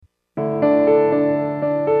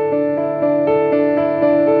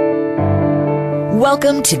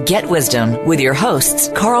Welcome to Get Wisdom with your hosts,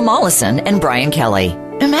 Carl Mollison and Brian Kelly.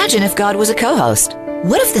 Imagine if God was a co-host.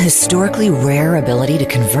 What if the historically rare ability to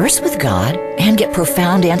converse with God and get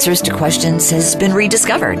profound answers to questions has been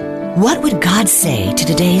rediscovered? What would God say to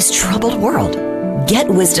today's troubled world? Get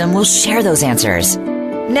Wisdom will share those answers.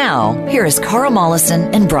 Now, here is Carl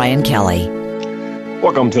Mollison and Brian Kelly.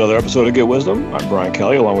 Welcome to another episode of Get Wisdom. I'm Brian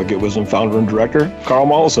Kelly, along with Get Wisdom founder and director, Carl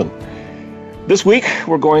Mollison. This week,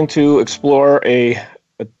 we're going to explore it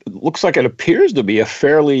looks like it appears to be a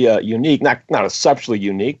fairly unique, not exceptionally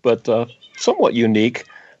unique, but somewhat unique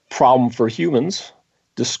problem for humans,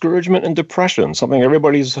 discouragement and depression, something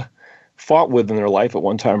everybody's fought with in their life at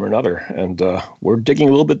one time or another. And we're digging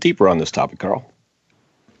a little bit deeper on this topic, Carl.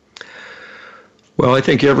 Well, I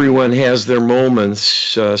think everyone has their moments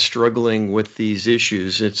struggling with these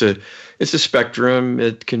issues. It's a spectrum.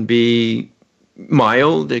 It can be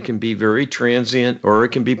mild, it can be very transient, or it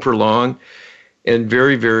can be prolonged and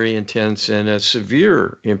very, very intense and a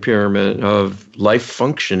severe impairment of life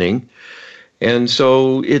functioning. And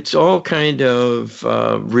so it's all kind of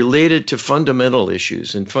related to fundamental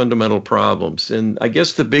issues and fundamental problems. And I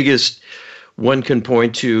guess the biggest one can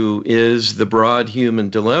point to is the broad human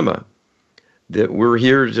dilemma, that we're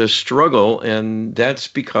here to struggle, and that's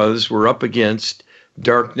because we're up against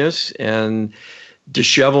darkness and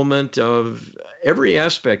dishevelment of every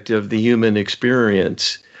aspect of the human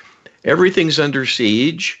experience. Everything's under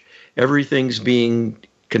siege. Everything's being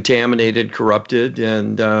contaminated, corrupted,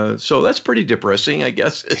 and so that's pretty depressing, I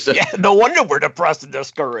guess. Yeah, no wonder we're depressed and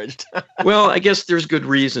discouraged. Well, I guess there's good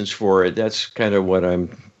reasons for it. That's kind of what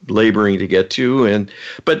I'm laboring to get to.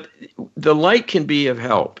 But the light can be of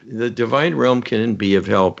help. The divine realm can be of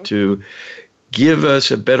help to give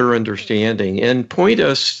us a better understanding and point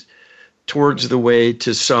us towards the way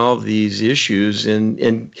to solve these issues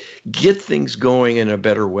and get things going in a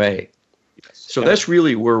better way. So that's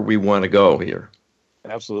really where we want to go here.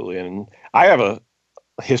 Absolutely. And I have a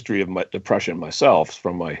history of my depression myself.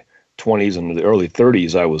 From my 20s and the early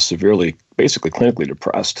 30s, I was severely, basically clinically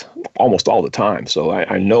depressed almost all the time. So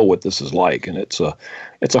I know what this is like, and it's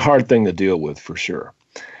a hard thing to deal with for sure.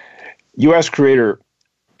 U.S. Creator,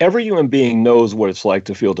 every human being knows what it's like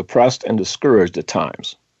to feel depressed and discouraged at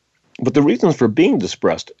times. But the reasons for being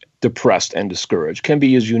depressed and discouraged can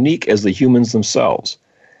be as unique as the humans themselves.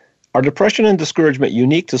 Are depression and discouragement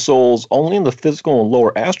unique to souls only in the physical and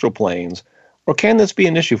lower astral planes, or can this be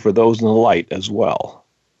an issue for those in the light as well?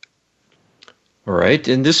 All right,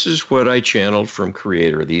 and this is what I channeled from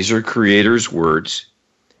Creator. These are Creator's words.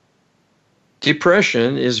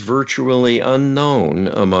 Depression is virtually unknown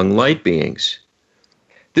among light beings.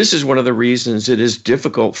 This is one of the reasons it is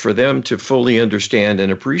difficult for them to fully understand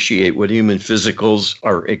and appreciate what human physicals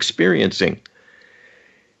are experiencing.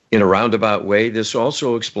 In a roundabout way, this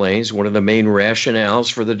also explains one of the main rationales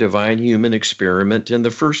for the divine human experiment in the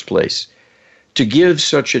first place, to give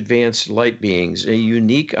such advanced light beings a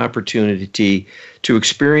unique opportunity to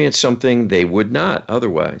experience something they would not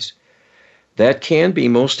otherwise. That can be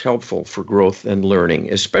most helpful for growth and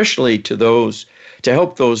learning, especially to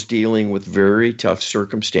help those dealing with very tough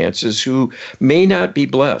circumstances who may not be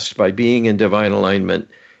blessed by being in divine alignment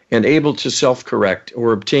and able to self-correct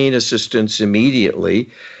or obtain assistance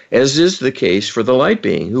immediately, as is the case for the light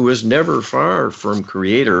being who is never far from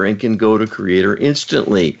Creator and can go to Creator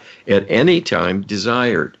instantly at any time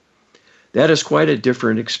desired. That is quite a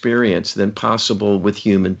different experience than possible with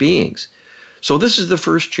human beings. So this is the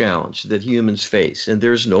first challenge that humans face, and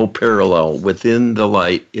there's no parallel within the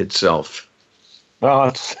light itself. Well,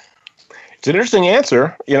 it's an interesting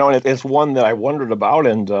answer, and it's one that I wondered about,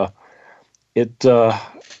 and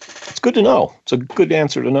it's good to know. It's a good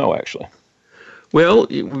answer to know, actually. Well,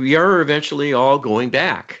 we are eventually all going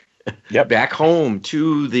back, back home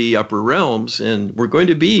to the upper realms, and we're going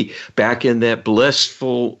to be back in that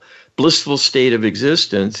blissful state of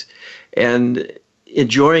existence and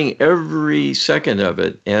enjoying every second of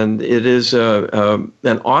it. And it is an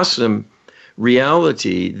awesome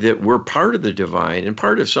reality that we're part of the divine and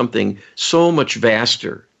part of something so much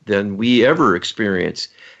vaster than we ever experience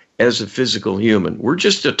as a physical human. We're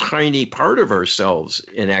just a tiny part of ourselves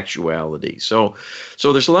in actuality. So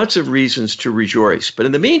there's lots of reasons to rejoice. But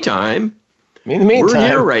in the meantime, we're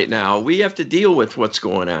here right now. We have to deal with what's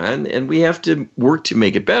going on, and we have to work to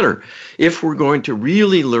make it better if we're going to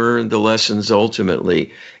really learn the lessons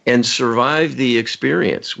ultimately and survive the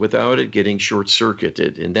experience without it getting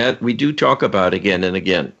short-circuited. And that we do talk about again and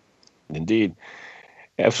again. Indeed.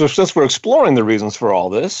 So since we're exploring the reasons for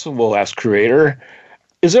all this, we'll ask Creator,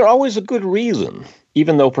 is there always a good reason,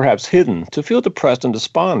 even though perhaps hidden, to feel depressed and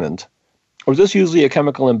despondent? Or is this usually a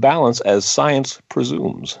chemical imbalance as science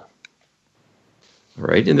presumes? All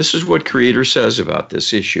right, and this is what Creator says about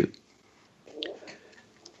this issue.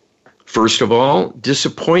 First of all,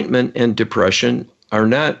 disappointment and depression are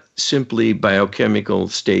not simply biochemical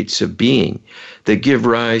states of being that give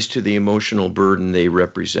rise to the emotional burden they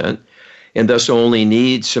represent, and thus only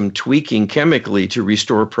need some tweaking chemically to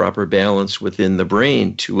restore proper balance within the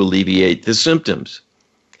brain to alleviate the symptoms.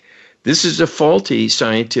 This is a faulty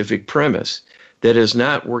scientific premise that has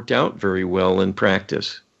not worked out very well in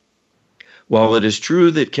practice. While it is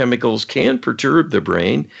true that chemicals can perturb the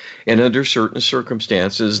brain, and under certain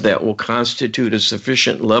circumstances that will constitute a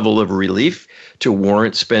sufficient level of relief to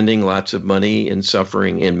warrant spending lots of money and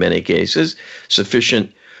suffering in many cases, a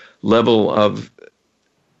sufficient level of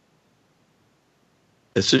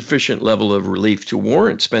relief to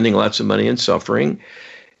warrant spending lots of money and suffering,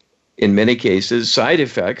 in many cases, side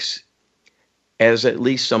effects, as at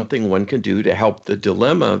least something one can do to help the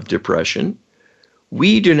dilemma of depression,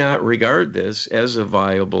 we do not regard this as a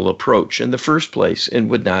viable approach in the first place and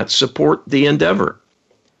would not support the endeavor.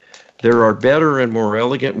 There are better and more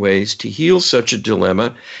elegant ways to heal such a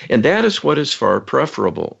dilemma, and that is what is far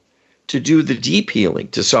preferable, to do the deep healing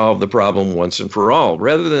to solve the problem once and for all,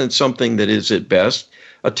 rather than something that is at best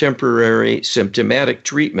a temporary symptomatic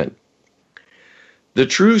treatment. The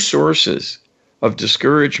true sources of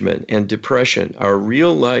discouragement and depression are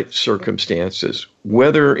real-life circumstances,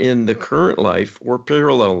 whether in the current life or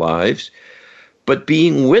parallel lives, but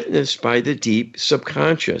being witnessed by the deep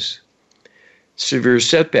subconscious. Severe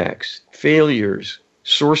setbacks, failures,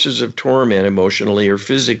 sources of torment emotionally or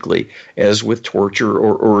physically, as with torture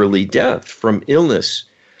or early death from illness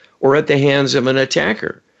or at the hands of an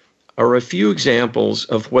attacker, are a few examples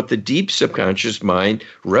of what the deep subconscious mind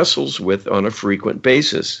wrestles with on a frequent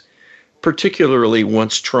basis, particularly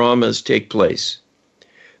once traumas take place.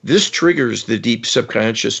 This triggers the deep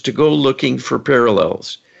subconscious to go looking for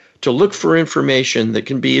parallels, to look for information that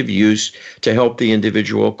can be of use to help the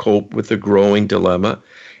individual cope with the growing dilemma.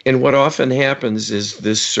 And what often happens is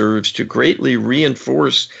this serves to greatly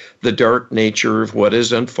reinforce the dark nature of what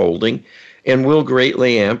is unfolding and will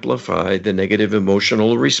greatly amplify the negative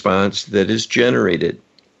emotional response that is generated.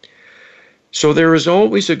 So there is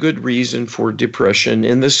always a good reason for depression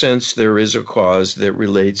in the sense there is a cause that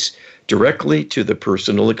relates directly to the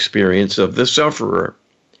personal experience of the sufferer.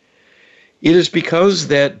 It is because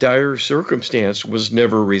that dire circumstance was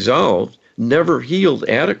never resolved, never healed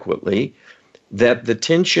adequately, that the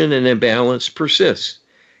tension and imbalance persists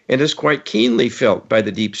and is quite keenly felt by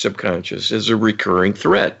the deep subconscious as a recurring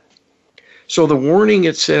threat. So the warning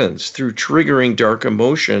it sends through triggering dark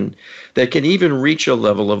emotion that can even reach a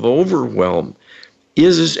level of overwhelm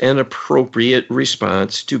is an appropriate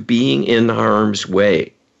response to being in harm's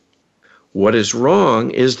way. What is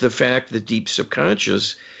wrong is the fact the deep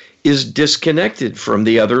subconscious is disconnected from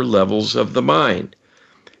the other levels of the mind.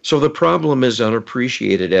 So the problem is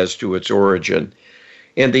unappreciated as to its origin,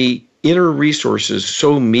 and the inner resources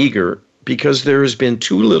so meager because there has been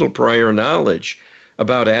too little prior knowledge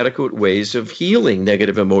about adequate ways of healing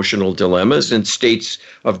negative emotional dilemmas and states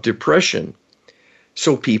of depression.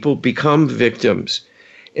 So people become victims,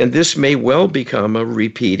 and this may well become a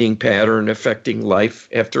repeating pattern affecting life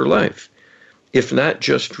after life, if not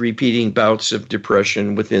just repeating bouts of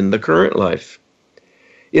depression within the current life.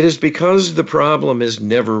 It is because the problem has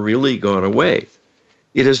never really gone away.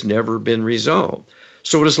 It has never been resolved.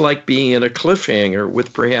 So it is like being in a cliffhanger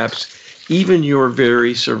with perhaps even your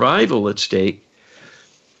very survival at stake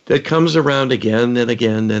that comes around again and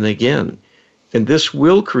again and again. And this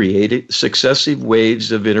will create successive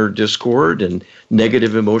waves of inner discord and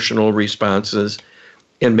negative emotional responses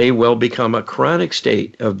and may well become a chronic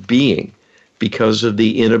state of being because of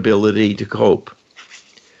the inability to cope.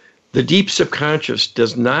 The deep subconscious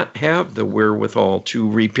does not have the wherewithal to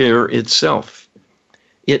repair itself.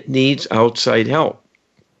 It needs outside help.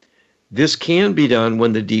 This can be done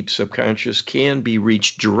when the deep subconscious can be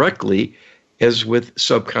reached directly, as with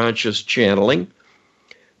subconscious channeling,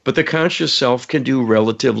 but the conscious self can do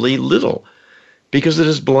relatively little because it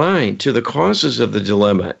is blind to the causes of the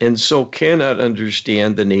dilemma and so cannot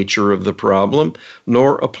understand the nature of the problem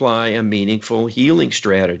nor apply a meaningful healing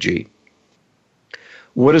strategy.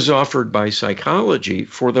 What is offered by psychology,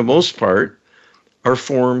 for the most part, are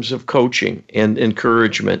forms of coaching and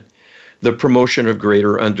encouragement, the promotion of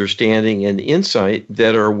greater understanding and insight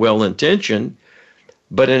that are well-intentioned,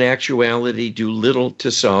 but in actuality do little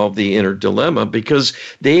to solve the inner dilemma because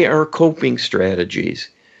they are coping strategies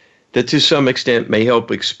that to some extent may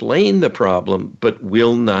help explain the problem but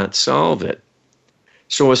will not solve it.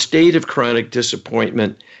 So a state of chronic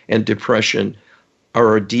disappointment and depression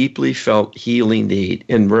are a deeply felt healing need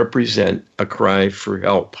and represent a cry for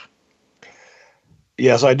help.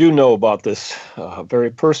 Yes, I do know about this very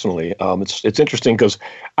personally. It's interesting because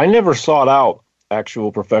I never sought out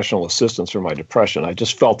actual professional assistance for my depression. I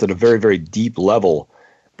just felt at a very, very deep level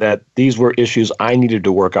that these were issues I needed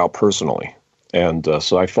to work out personally. And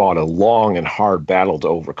so I fought a long and hard battle to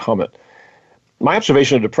overcome it. My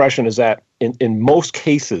observation of depression is that in most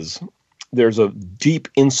cases, there's a deep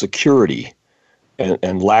insecurity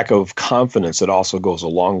and lack of confidence that also goes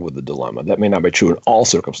along with the dilemma. That may not be true in all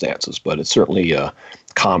circumstances, but it's certainly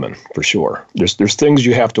common for sure. There's things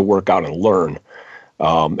you have to work out and learn.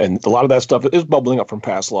 And a lot of that stuff is bubbling up from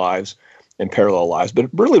past lives and parallel lives, but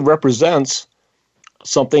it really represents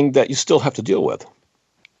something that you still have to deal with.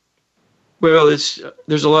 Well,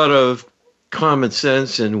 there's a lot of common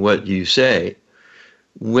sense in what you say.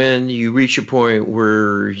 When you reach a point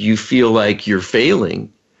where you feel like you're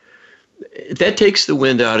failing, that takes the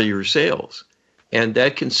wind out of your sails, and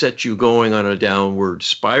that can set you going on a downward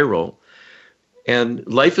spiral. And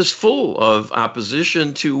life is full of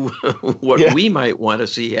opposition to what we might want to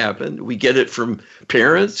see happen. We get it from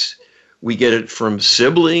parents, we get it from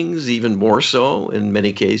siblings, even more so in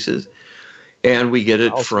many cases, and we get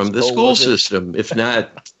it from the school system. If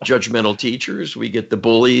not judgmental teachers, we get the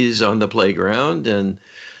bullies on the playground and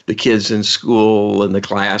the kids in school and the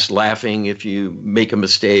class laughing if you make a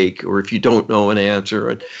mistake or if you don't know an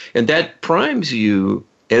answer. And that primes you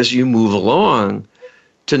as you move along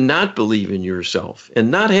to not believe in yourself and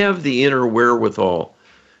not have the inner wherewithal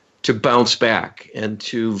to bounce back and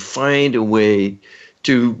to find a way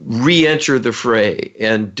to re-enter the fray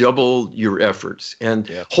and double your efforts and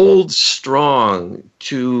hold strong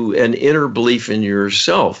to an inner belief in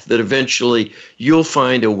yourself that eventually you'll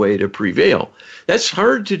find a way to prevail. That's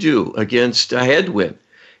hard to do against a headwind,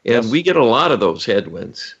 and we get a lot of those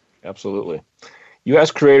headwinds. Absolutely. You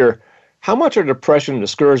ask Creator, how much are depression and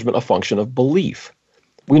discouragement a function of belief?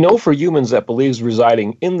 We know for humans that beliefs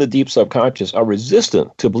residing in the deep subconscious are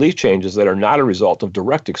resistant to belief changes that are not a result of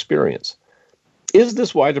direct experience. Is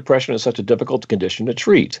this why depression is such a difficult condition to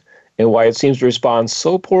treat, and why it seems to respond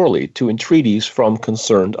so poorly to entreaties from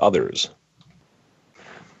concerned others?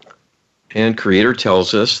 And Creator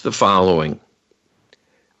tells us the following.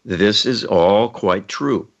 This is all quite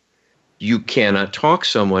true. You cannot talk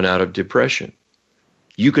someone out of depression.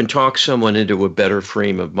 You can talk someone into a better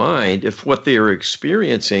frame of mind if what they are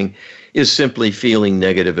experiencing is simply feeling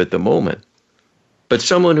negative at the moment. But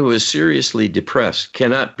someone who is seriously depressed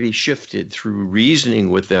cannot be shifted through reasoning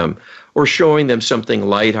with them or showing them something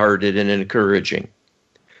lighthearted and encouraging.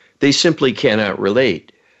 They simply cannot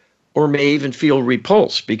relate, or may even feel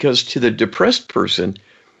repulsed, because to the depressed person,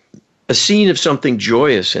 a scene of something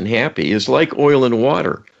joyous and happy is like oil and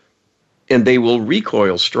water, and they will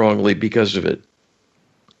recoil strongly because of it.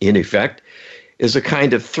 In effect, is a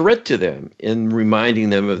kind of threat to them in reminding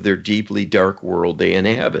them of their deeply dark world they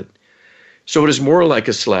inhabit. So it is more like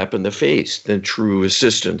a slap in the face than true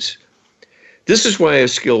assistance. This is why a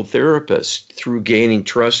skilled therapist, through gaining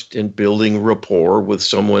trust and building rapport with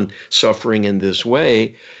someone suffering in this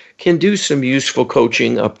way, can do some useful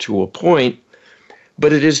coaching up to a point,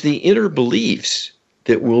 but it is the inner beliefs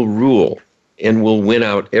that will rule and will win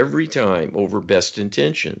out every time over best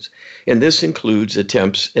intentions. And this includes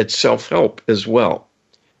attempts at self-help as well.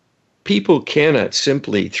 People cannot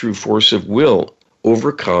simply, through force of will,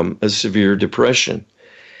 overcome a severe depression.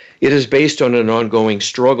 It is based on an ongoing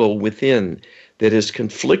struggle within that is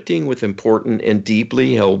conflicting with important and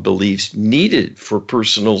deeply held beliefs needed for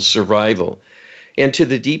personal survival. And to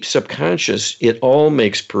the deep subconscious, it all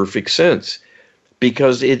makes perfect sense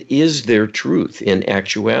because it is their truth in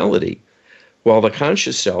actuality, while the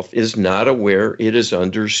conscious self is not aware it is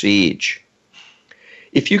under siege.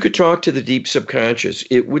 If you could talk to the deep subconscious,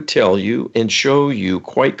 it would tell you and show you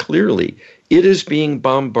quite clearly it is being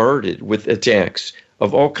bombarded with attacks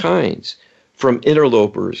of all kinds, from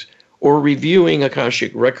interlopers or reviewing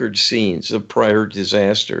Akashic record scenes of prior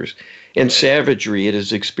disasters and savagery it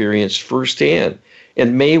has experienced firsthand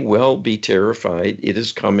and may well be terrified it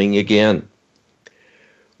is coming again.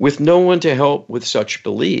 With no one to help with such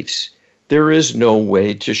beliefs, there is no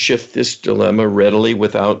way to shift this dilemma readily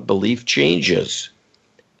without belief changes.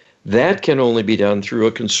 That can only be done through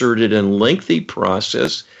a concerted and lengthy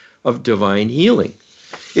process of divine healing.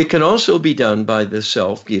 It can also be done by the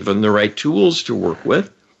self given the right tools to work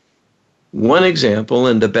with. One example,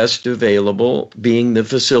 and the best available, being the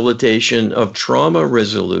facilitation of trauma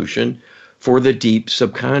resolution for the deep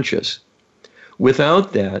subconscious.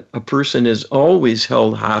 Without that, a person is always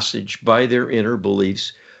held hostage by their inner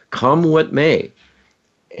beliefs, come what may.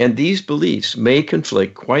 And these beliefs may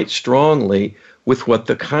conflict quite strongly with what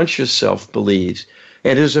the conscious self believes,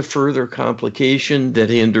 and is a further complication that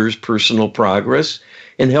hinders personal progress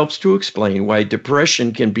and helps to explain why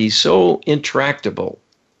depression can be so intractable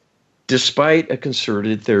despite a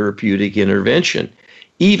concerted therapeutic intervention,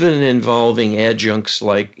 even involving adjuncts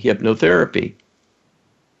like hypnotherapy.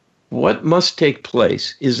 What must take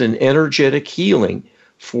place is an energetic healing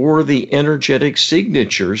for the energetic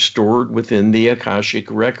signatures stored within the Akashic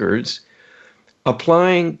records,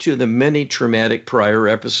 applying to the many traumatic prior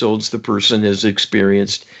episodes the person has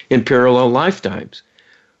experienced in parallel lifetimes,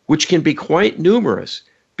 which can be quite numerous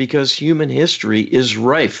because human history is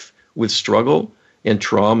rife with struggle and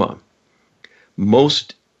trauma.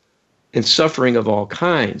 Most and suffering of all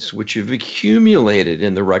kinds, which have accumulated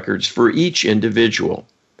in the records for each individual.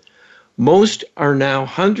 Most are now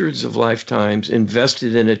hundreds of lifetimes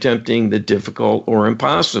invested in attempting the difficult or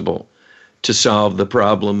impossible to solve the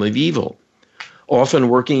problem of evil, often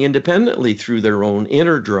working independently through their own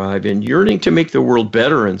inner drive and yearning to make the world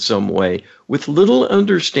better in some way, with little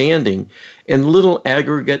understanding and little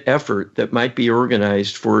aggregate effort that might be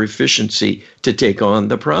organized for efficiency to take on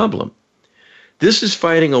the problem. This is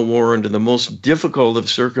fighting a war under the most difficult of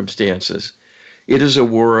circumstances. It is a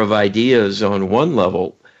war of ideas on one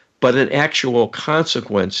level, but an actual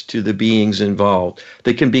consequence to the beings involved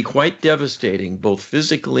that can be quite devastating, both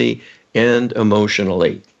physically and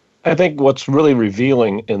emotionally. I think what's really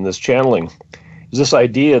revealing in this channeling is this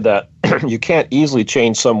idea that you can't easily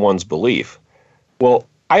change someone's belief. Well,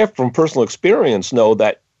 I have from personal experience know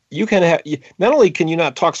that you can have, not only can you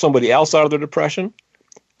not talk somebody else out of their depression,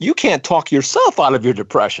 you can't talk yourself out of your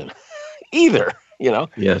depression either.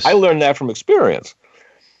 Yes. I learned that from experience.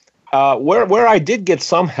 Where I did get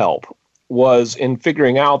some help was in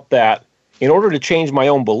figuring out that in order to change my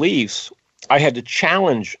own beliefs, I had to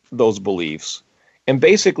challenge those beliefs and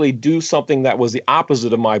basically do something that was the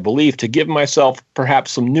opposite of my belief to give myself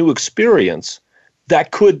perhaps some new experience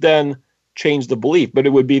that could then change the belief. But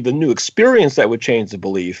it would be the new experience that would change the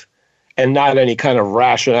belief and not any kind of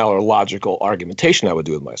rationale or logical argumentation I would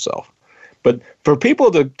do with myself. But for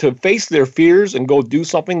people to face their fears and go do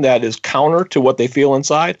something that is counter to what they feel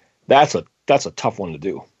inside, that's a tough one to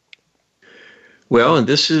do. Well, and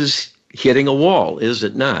this is hitting a wall, is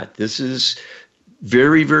it not? This is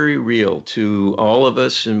very, very real to all of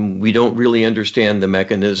us, and we don't really understand the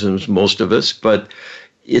mechanisms, most of us, but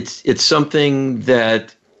it's something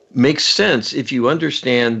that makes sense if you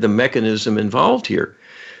understand the mechanism involved here.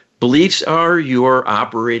 Beliefs are your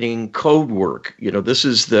operating code work. This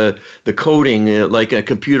is the coding like a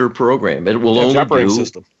computer program. It will only operating do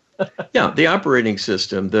system. Yeah, the operating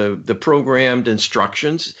system, the programmed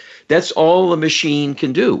instructions. That's all a machine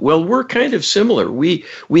can do. Well, we're kind of similar. We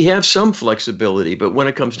have some flexibility, but when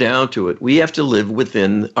it comes down to it, we have to live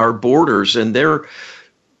within our borders, and they're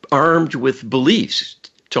armed with beliefs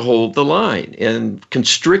to hold the line and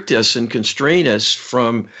constrict us and constrain us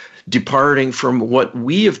from departing from what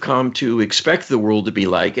we have come to expect the world to be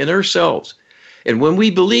like in ourselves. And when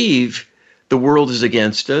we believe the world is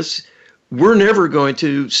against us, we're never going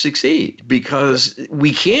to succeed because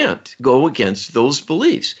we can't go against those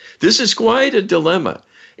beliefs. This is quite a dilemma,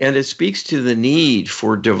 and it speaks to the need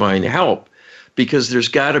for divine help because there's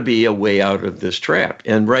got to be a way out of this trap.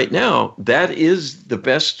 And right now, that is the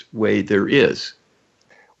best way there is.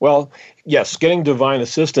 Well, yes, getting divine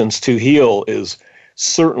assistance to heal is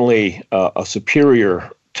certainly a superior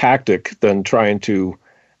tactic than trying to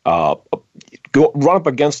run up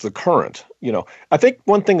against the current. I think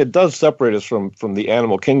one thing that does separate us from the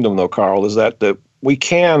animal kingdom, though, Carl, is that we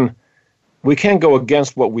can go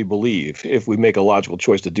against what we believe if we make a logical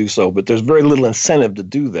choice to do so, but there's very little incentive to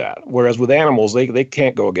do that. Whereas with animals, they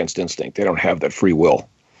can't go against instinct. They don't have that free will.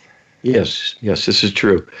 Yes, this is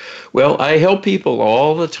true. Well, I help people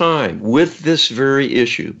all the time with this very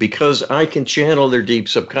issue because I can channel their deep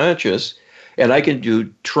subconscious and I can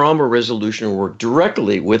do trauma resolution work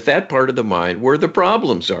directly with that part of the mind where the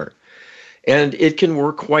problems are. And it can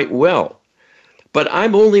work quite well. But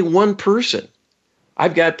I'm only one person.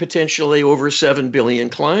 I've got potentially over 7 billion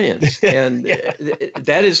clients, and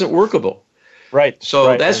that isn't workable. Right.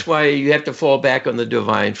 So that's why you have to fall back on the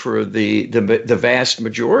divine for the vast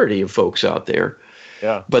majority of folks out there.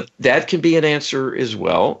 Yeah. But that can be an answer as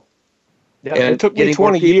well. Yeah, and it took me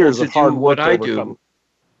 20 years of hard work to overcome.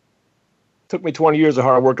 It took me 20 years of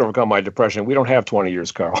hard work to overcome my depression. We don't have 20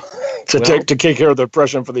 years, Carl, to take care of the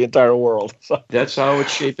depression for the entire world. So. That's how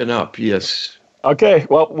it's shaping up, yes. Okay,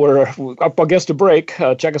 well, we're up against a break.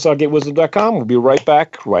 Check us out at GetWisdom.com. We'll be right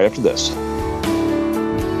back right after this.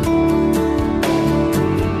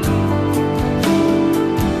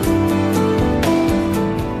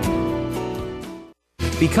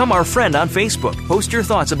 Become our friend on Facebook. Post your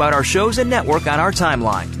thoughts about our shows and network on our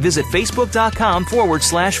timeline. Visit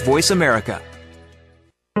facebook.com/Voice America.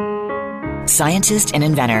 Scientist and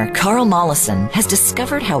inventor Carl Mollison has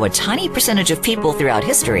discovered how a tiny percentage of people throughout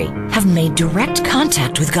history have made direct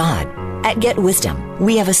contact with God. At Get Wisdom,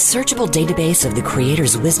 we have a searchable database of the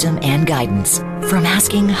Creator's wisdom and guidance from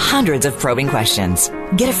asking hundreds of probing questions.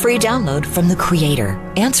 Get a free download from the Creator,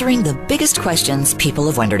 answering the biggest questions people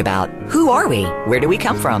have wondered about. Who are we? Where do we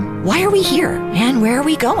come from? Why are we here? And where are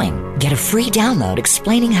we going? Get a free download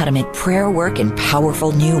explaining how to make prayer work in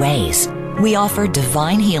powerful new ways. We offer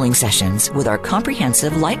divine healing sessions with our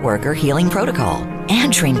comprehensive Lightworker healing protocol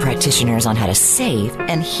and train practitioners on how to save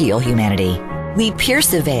and heal humanity. We pierce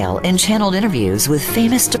the veil in channeled interviews with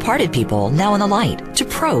famous departed people now in the light to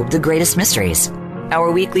probe the greatest mysteries. Our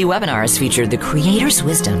weekly webinars feature the Creator's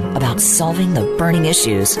wisdom about solving the burning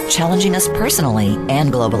issues challenging us personally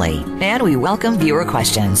and globally. And we welcome viewer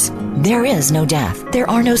questions. There is no death. There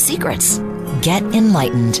are no secrets. Get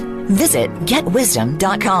enlightened. Visit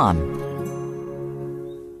getwisdom.com.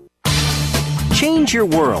 Change your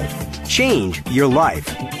world. Change your life.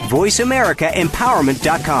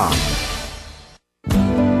 VoiceAmericaEmpowerment.com.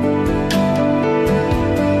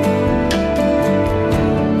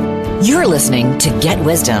 You're listening to Get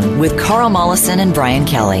Wisdom with Carl Mollison and Brian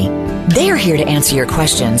Kelly. They are here to answer your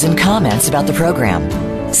questions and comments about the program.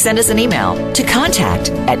 Send us an email to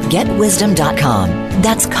contact@getwisdom.com.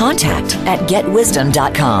 That's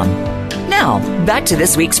contact@getwisdom.com. Now, back to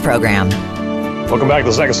this week's program. Welcome back to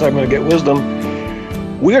the second segment of Get Wisdom.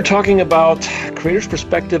 We are talking about Creator's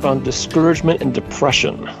perspective on discouragement and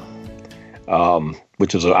depression,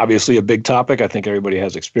 which is obviously a big topic I think everybody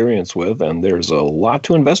has experience with, and there's a lot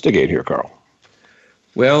to investigate here, Carl.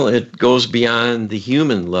 Well, it goes beyond the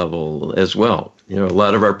human level as well. You know, a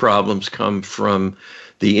lot of our problems come from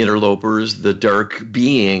the interlopers, the dark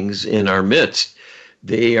beings in our midst.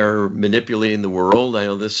 They are manipulating the world. I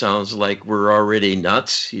know this sounds like we're already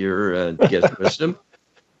nuts here at Get Wisdom.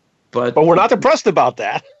 But we're not depressed about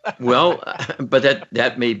that. Well, but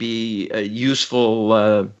that may be a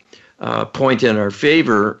useful point in our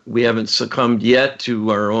favor. We haven't succumbed yet to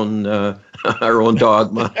our own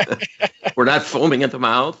dogma. We're not foaming at the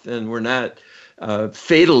mouth, and we're not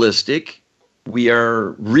fatalistic. We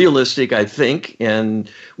are realistic, I think, and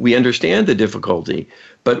we understand the difficulty.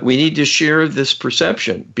 But we need to share this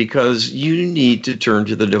perception because you need to turn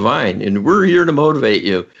to the divine, and we're here to motivate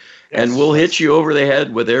you. And we'll hit you over the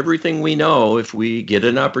head with everything we know if we get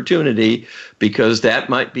an opportunity, because that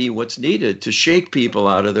might be what's needed to shake people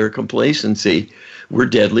out of their complacency. We're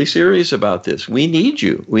deadly serious about this. We need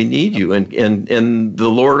you. We need you. And the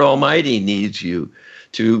Lord Almighty needs you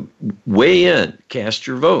to weigh in, cast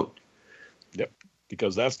your vote. Yep,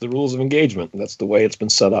 because that's the rules of engagement. That's the way it's been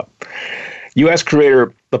set up. You ask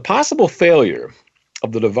Creator, the possible failure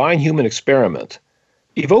of the divine human experiment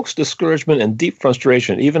evokes discouragement and deep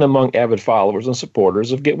frustration even among avid followers and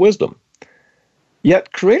supporters of Get Wisdom.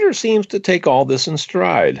 Yet Creator seems to take all this in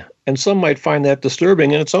stride, and some might find that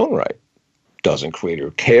disturbing in its own right. Doesn't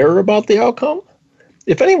Creator care about the outcome?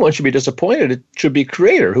 If anyone should be disappointed, it should be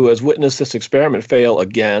Creator, who has witnessed this experiment fail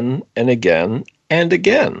again and again and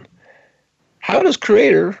again. How does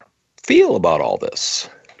Creator feel about all this?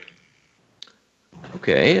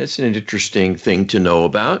 Okay, that's an interesting thing to know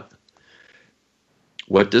about.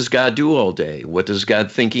 What does God do all day? What is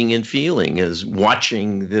God thinking and feeling as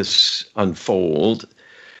watching this unfold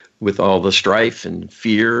with all the strife and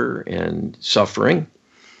fear and suffering?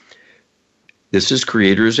 This is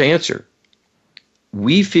Creator's answer.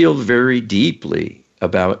 We feel very deeply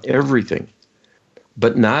about everything,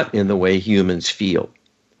 but not in the way humans feel.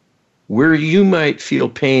 Where you might feel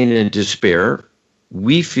pain and despair,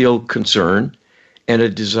 we feel concern and a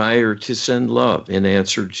desire to send love in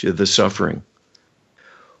answer to the suffering.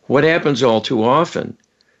 What happens all too often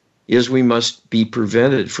is we must be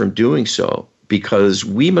prevented from doing so because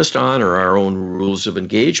we must honor our own rules of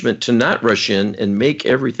engagement to not rush in and make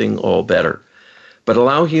everything all better, but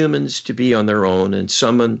allow humans to be on their own and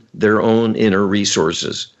summon their own inner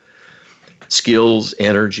resources, skills,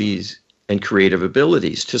 energies, and creative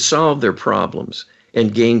abilities to solve their problems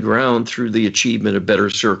and gain ground through the achievement of better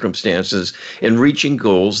circumstances and reaching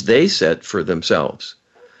goals they set for themselves.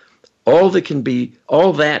 All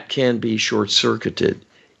that can be short-circuited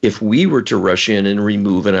if we were to rush in and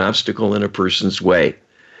remove an obstacle in a person's way.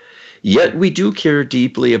 Yet we do care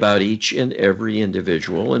deeply about each and every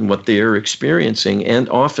individual and what they are experiencing and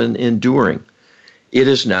often enduring. It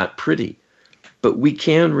is not pretty, but we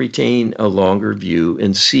can retain a longer view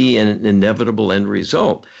and see an inevitable end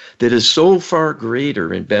result that is so far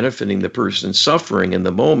greater in benefiting the person suffering in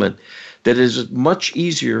the moment that it is much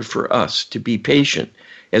easier for us to be patient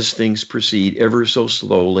as things proceed ever so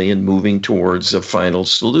slowly and moving towards a final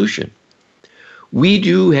solution. We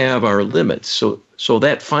do have our limits, so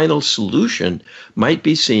that final solution might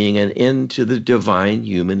be seeing an end to the divine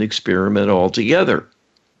human experiment altogether.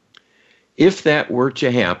 If that were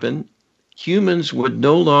to happen, humans would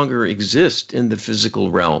no longer exist in the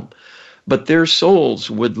physical realm, but their souls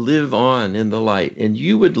would live on in the light, and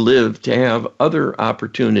you would live to have other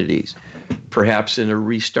opportunities, perhaps in a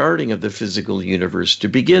restarting of the physical universe, to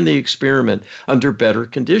begin the experiment under better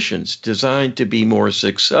conditions, designed to be more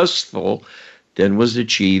successful than was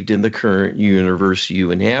achieved in the current universe you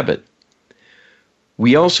inhabit.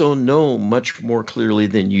 We also know much more clearly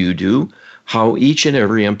than you do how each and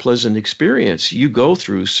every unpleasant experience you go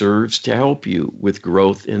through serves to help you with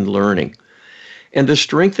growth and learning. And the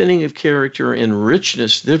strengthening of character and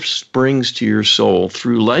richness this brings to your soul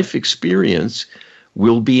through life experience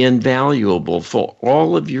will be invaluable for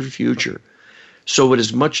all of your future. So it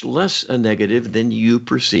is much less a negative than you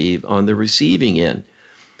perceive on the receiving end,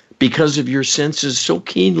 because of your senses so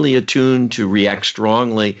keenly attuned to react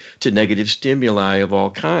strongly to negative stimuli of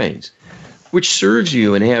all kinds, which serves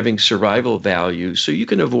you in having survival value so you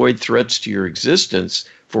can avoid threats to your existence,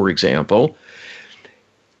 for example.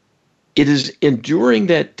 It is enduring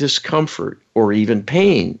that discomfort or even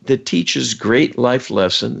pain that teaches great life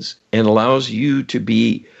lessons and allows you to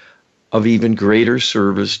be of even greater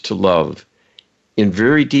service to love, in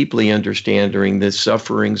very deeply understanding the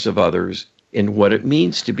sufferings of others and what it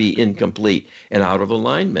means to be incomplete and out of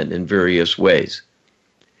alignment in various ways.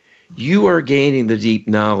 You are gaining the deep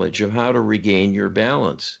knowledge of how to regain your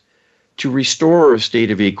balance, to restore a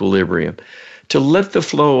state of equilibrium, to let the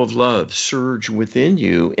flow of love surge within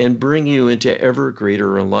you and bring you into ever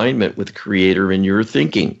greater alignment with Creator in your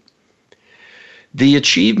thinking. The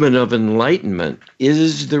achievement of enlightenment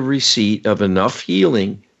is the receipt of enough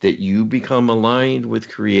healing that you become aligned with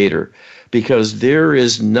Creator, because there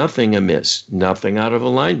is nothing amiss, nothing out of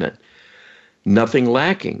alignment, nothing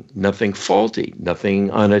lacking, nothing faulty, nothing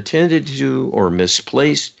unattended to or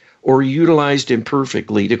misplaced or utilized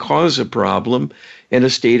imperfectly to cause a problem and a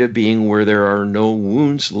state of being where there are no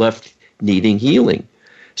wounds left needing healing.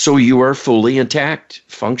 So you are fully intact,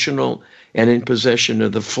 functional, and in possession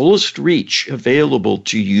of the fullest reach available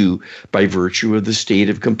to you by virtue of the state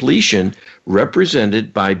of completion,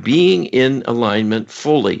 represented by being in alignment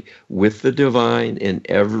fully with the divine in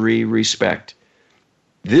every respect.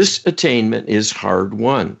 This attainment is hard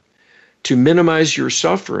won. To minimize your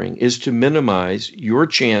suffering is to minimize your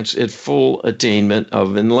chance at full attainment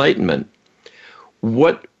of enlightenment.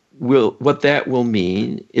 What that will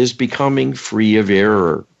mean is becoming free of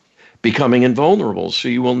error, becoming invulnerable, so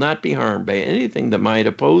you will not be harmed by anything that might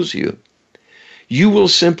oppose you. You will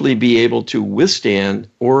simply be able to withstand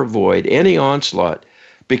or avoid any onslaught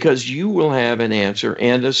because you will have an answer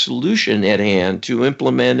and a solution at hand to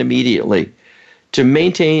implement immediately to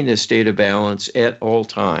maintain a state of balance at all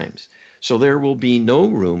times. So there will be no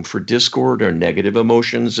room for discord or negative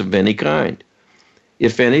emotions of any kind.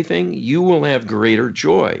 If anything, you will have greater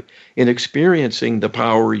joy in experiencing the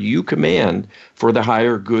power you command for the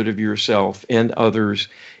higher good of yourself and others,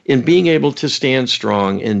 in being able to stand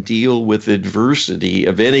strong and deal with adversity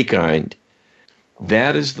of any kind.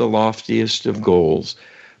 That is the loftiest of goals,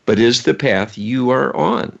 but is the path you are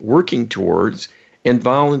on, working towards and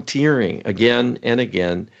volunteering again and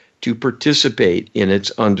again to participate in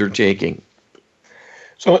its undertaking.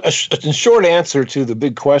 So a short answer to the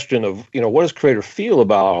big question of, what does Creator feel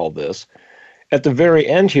about all this? At the very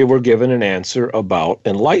end here, we're given an answer about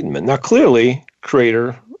enlightenment. Now, clearly,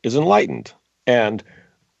 Creator is enlightened. And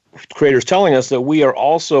Creator is telling us that we are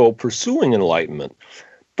also pursuing enlightenment.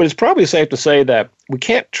 But it's probably safe to say that we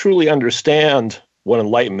can't truly understand what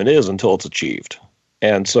enlightenment is until it's achieved.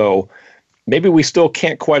 And so maybe we still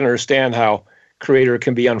can't quite understand how Creator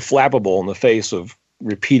can be unflappable in the face of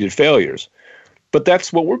repeated failures. But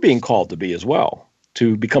that's what we're being called to be as well,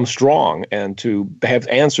 to become strong and to have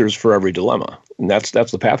answers for every dilemma. And that's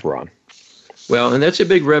the path we're on. Well, and that's a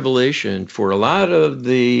big revelation for a lot of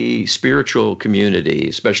the spiritual community,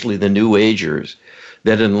 especially the New Agers,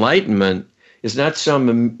 that enlightenment is not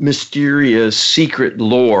some mysterious secret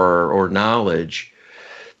lore or knowledge.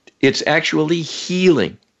 It's actually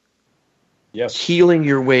healing. Yes. Healing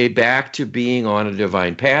your way back to being on a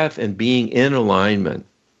divine path and being in alignment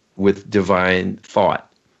with divine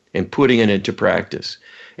thought and putting it into practice.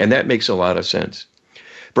 And that makes a lot of sense.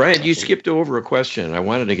 Brian, you skipped over a question. I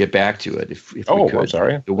wanted to get back to it if we could. I'm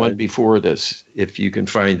sorry. The one before this, if you can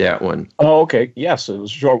find that one. Oh, okay. Yes, it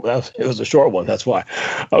was short. It was a short one. That's why.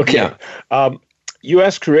 Okay. Yeah. You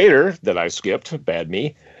asked Creator that I skipped. Bad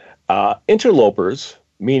me. Interlopers,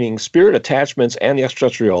 meaning spirit attachments and the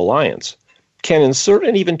extraterrestrial alliance, can insert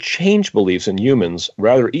and even change beliefs in humans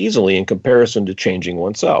rather easily in comparison to changing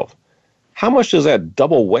oneself. How much does that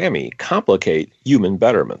double whammy complicate human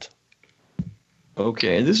betterment?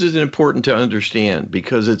 Okay, and this is important to understand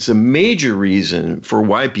because it's a major reason for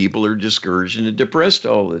why people are discouraged and depressed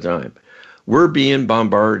all the time. We're being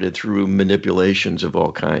bombarded through manipulations of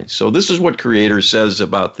all kinds. So this is what Creator says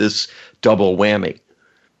about this double whammy.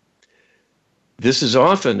 This is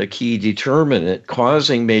often a key determinant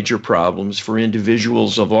causing major problems for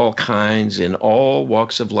individuals of all kinds in all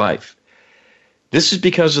walks of life. This is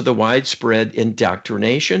because of the widespread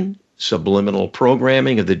indoctrination, subliminal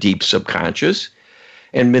programming of the deep subconscious,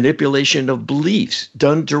 and manipulation of beliefs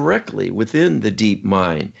done directly within the deep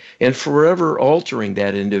mind and forever altering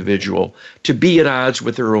that individual to be at odds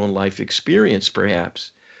with their own life experience,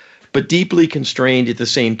 perhaps, but deeply constrained at the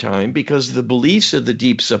same time because the beliefs of the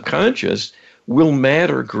deep subconscious will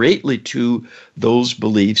matter greatly to those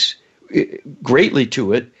beliefs, greatly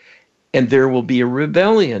to it, and there will be a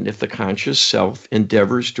rebellion if the conscious self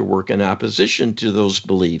endeavors to work in opposition to those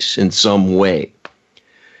beliefs in some way.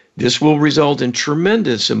 This will result in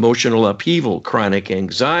tremendous emotional upheaval, chronic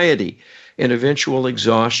anxiety, and eventual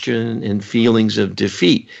exhaustion and feelings of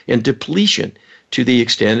defeat and depletion to the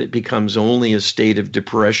extent it becomes only a state of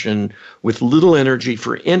depression with little energy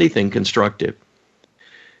for anything constructive.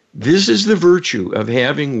 This is the virtue of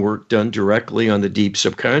having work done directly on the deep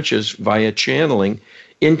subconscious via channeling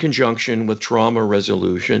in conjunction with trauma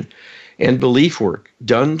resolution and belief work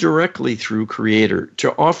done directly through Creator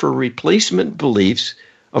to offer replacement beliefs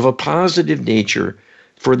of a positive nature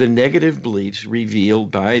for the negative beliefs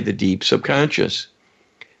revealed by the deep subconscious.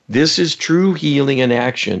 This is true healing in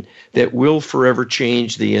action that will forever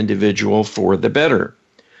change the individual for the better,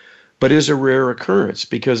 but is a rare occurrence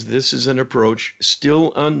because this is an approach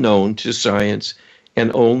still unknown to science and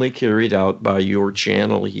only carried out by your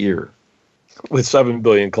channel here. With 7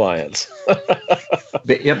 billion clients.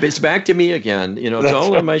 Yep, it's back to me again. You know, it's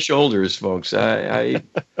all on my shoulders, folks.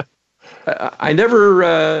 I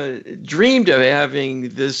never dreamed of having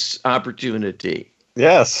this opportunity.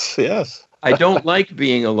 Yes. I don't like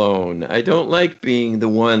being alone. I don't like being the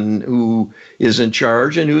one who is in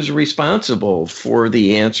charge and who's responsible for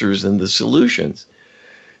the answers and the solutions.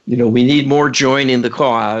 You know, we need more joining the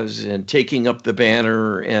cause and taking up the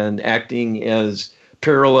banner and acting as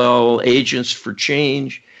parallel agents for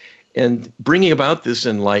change and bringing about this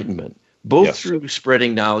enlightenment, both through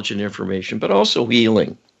spreading knowledge and information, but also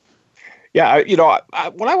healing. Yeah,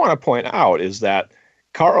 what I want to point out is that,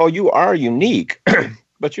 Carl, you are unique,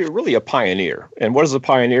 but you're really a pioneer. And what does a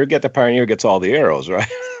pioneer get? The pioneer gets all the arrows, right?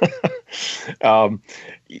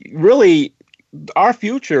 Really, our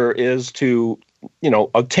future is to,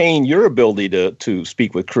 obtain your ability to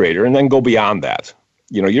speak with Creator and then go beyond that.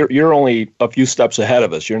 You know, you're only a few steps ahead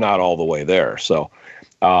of us. You're not all the way there. So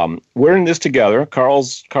we're in this together.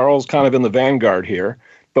 Carl's kind of in the vanguard here.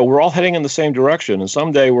 But we're all heading in the same direction, and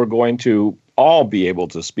someday we're going to all be able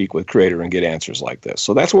to speak with Creator and get answers like this.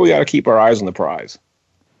 So that's where we got to keep our eyes on the prize.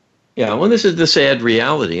 Yeah, well, this is the sad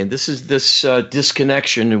reality, and this is this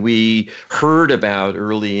disconnection we heard about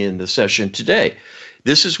early in the session today.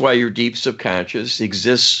 This is why your deep subconscious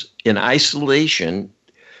exists in isolation,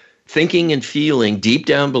 thinking and feeling deep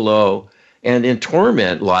down below, and in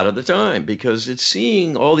torment a lot of the time because it's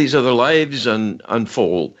seeing all these other lives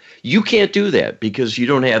unfold. You can't do that because you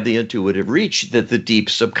don't have the intuitive reach that the deep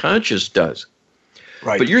subconscious does.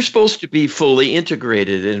 Right. But you're supposed to be fully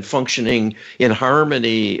integrated and functioning in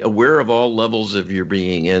harmony, aware of all levels of your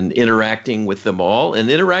being and interacting with them all and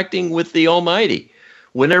interacting with the Almighty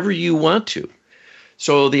whenever you want to.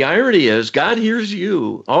 So the irony is God hears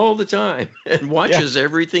you all the time and watches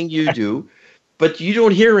everything you do. But you don't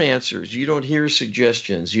hear answers. You don't hear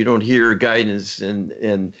suggestions. You don't hear guidance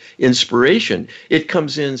and inspiration. It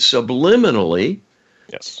comes in subliminally.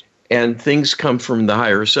 Yes. And things come from the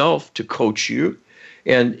higher self to coach you.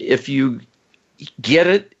 And if you get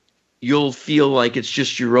it, you'll feel like it's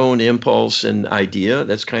just your own impulse and idea.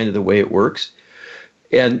 That's kind of the way it works.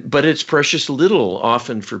 But it's precious little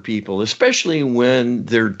often for people, especially when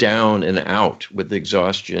they're down and out with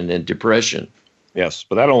exhaustion and depression. Yes,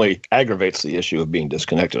 but that only aggravates the issue of being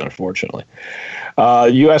disconnected, unfortunately.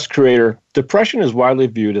 You asked Creator, depression is widely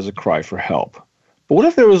viewed as a cry for help. But what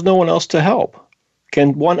if there was no one else to help?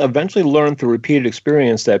 Can one eventually learn through repeated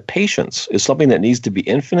experience that patience is something that needs to be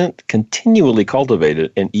infinite, continually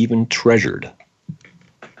cultivated, and even treasured?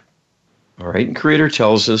 All right, and Creator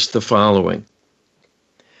tells us the following.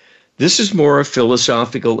 This is more a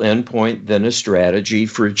philosophical endpoint than a strategy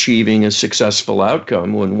for achieving a successful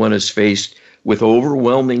outcome when one is faced with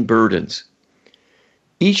overwhelming burdens.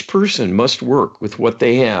 Each person must work with what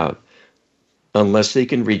they have unless they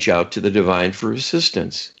can reach out to the divine for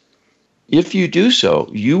assistance. If you do so,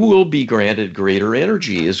 you will be granted greater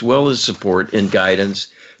energy as well as support and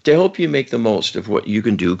guidance to help you make the most of what you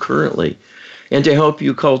can do currently and to help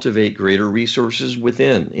you cultivate greater resources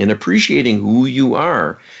within in appreciating who you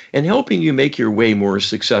are and helping you make your way more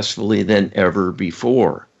successfully than ever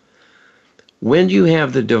before. When you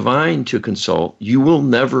have the divine to consult, you will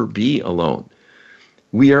never be alone.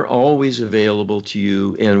 We are always available to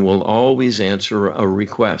you and will always answer a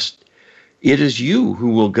request. It is you who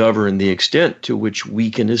will govern the extent to which we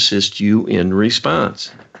can assist you in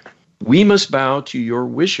response. We must bow to your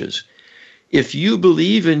wishes. If you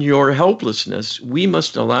believe in your helplessness, we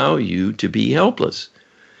must allow you to be helpless.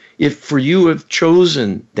 If for you have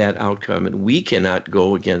chosen that outcome, and we cannot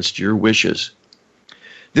go against your wishes.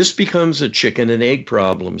 This becomes a chicken and egg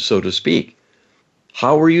problem, so to speak.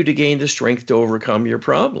 How are you to gain the strength to overcome your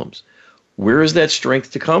problems? Where is that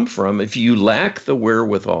strength to come from if you lack the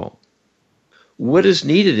wherewithal? What is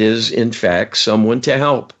needed is, in fact, someone to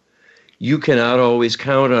help. You cannot always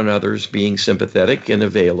count on others being sympathetic and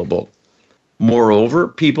available. Moreover,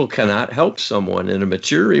 people cannot help someone in a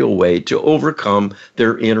material way to overcome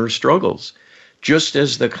their inner struggles. Just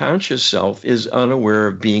as the conscious self is unaware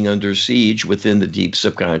of being under siege within the deep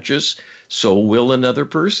subconscious, so will another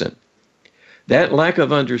person. That lack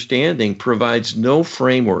of understanding provides no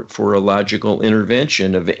framework for a logical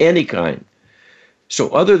intervention of any kind. So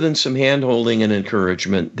other than some hand-holding and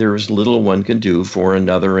encouragement, there is little one can do for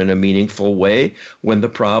another in a meaningful way when the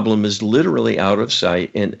problem is literally out of sight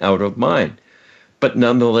and out of mind, but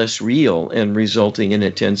nonetheless real and resulting in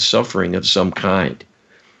intense suffering of some kind.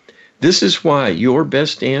 This is why your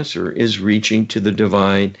best answer is reaching to the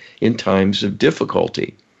divine in times of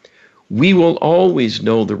difficulty. We will always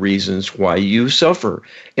know the reasons why you suffer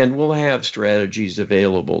and will have strategies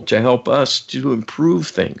available to help us to improve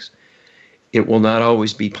things. It will not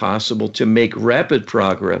always be possible to make rapid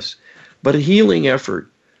progress, but a healing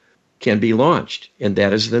effort can be launched, and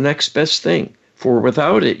that is the next best thing. For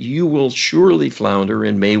without it, you will surely flounder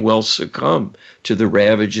and may well succumb to the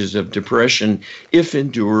ravages of depression if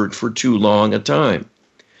endured for too long a time.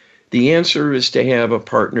 The answer is to have a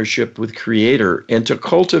partnership with Creator and to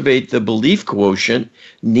cultivate the belief quotient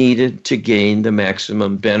needed to gain the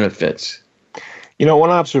maximum benefits. You know, one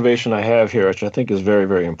observation I have here, which I think is very,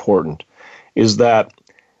 very important, is that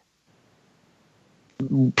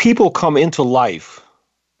people come into life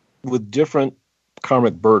with different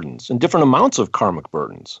karmic burdens and different amounts of karmic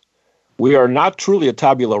burdens. We are not truly a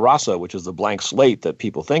tabula rasa, which is the blank slate that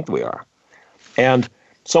people think we are. And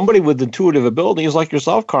somebody with intuitive abilities like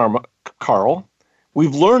yourself, Carl,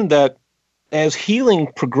 we've learned that as healing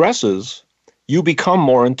progresses, you become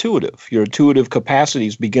more intuitive. Your intuitive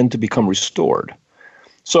capacities begin to become restored.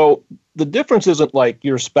 So the difference isn't like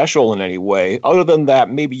you're special in any way, other than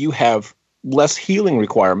that maybe you have less healing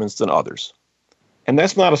requirements than others. And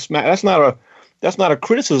that's not a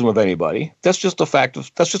criticism of anybody. That's just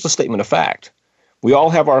a statement of fact. We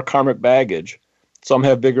all have our karmic baggage. Some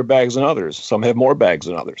have bigger bags than others. Some have more bags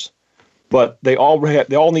than others. But they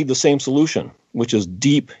all need the same solution, which is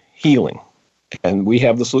deep healing. And we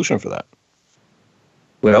have the solution for that.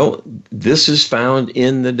 Well, this is found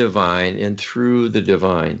in the divine and through the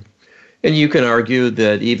divine. And you can argue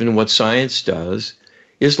that even what science does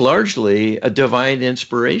is largely a divine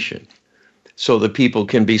inspiration, so that people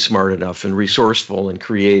can be smart enough and resourceful and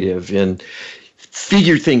creative and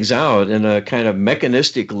figure things out in a kind of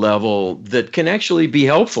mechanistic level that can actually be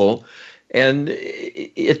helpful. And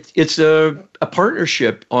it's a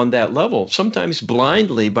partnership on that level, sometimes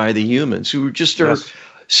blindly by the humans who just are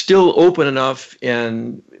still open enough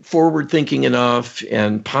and forward-thinking enough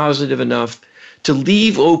and positive enough to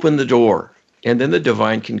leave open the door. And then the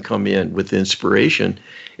divine can come in with inspiration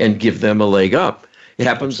and give them a leg up. It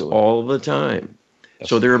happens all the time.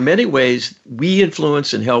 So there are many ways we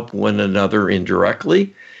influence and help one another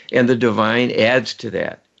indirectly, and the divine adds to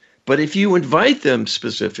that. But if you invite them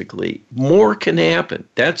specifically, more can happen.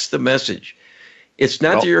 That's the message. It's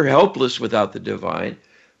not that you're helpless without the divine,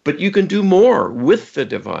 but you can do more with the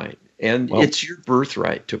divine, and it's your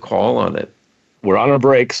birthright to call on it. We're on a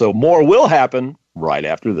break, so more will happen right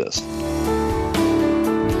after this.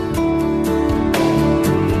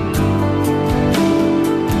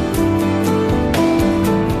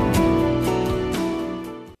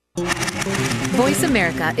 Voice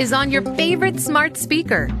America is on your favorite smart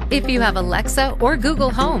speaker. If you have Alexa or Google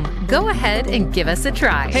Home, go ahead and give us a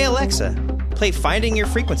try. Hey, Alexa, play Finding Your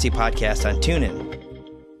Frequency podcast on TuneIn.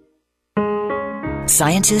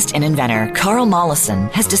 Scientist and inventor Carl Mollison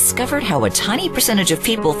has discovered how a tiny percentage of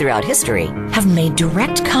people throughout history have made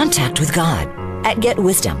direct contact with God. At Get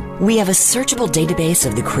Wisdom, we have a searchable database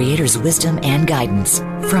of the Creator's wisdom and guidance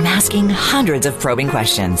from asking hundreds of probing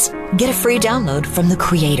questions. Get a free download from the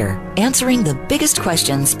Creator, answering the biggest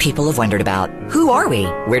questions people have wondered about. Who are we?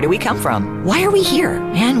 Where do we come from? Why are we here?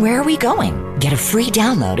 And where are we going? Get a free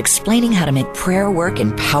download explaining how to make prayer work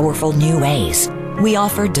in powerful new ways. We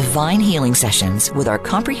offer divine healing sessions with our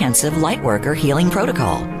comprehensive Lightworker healing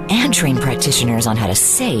protocol and train practitioners on how to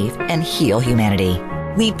save and heal humanity.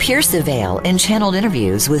 We pierce the veil in channeled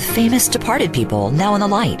interviews with famous departed people now in the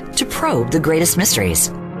light to probe the greatest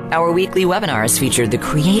mysteries. Our weekly webinars feature the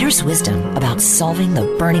Creator's wisdom about solving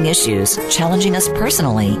the burning issues challenging us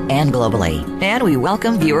personally and globally. And we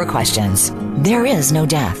welcome viewer questions. There is no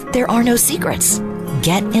death. There are no secrets.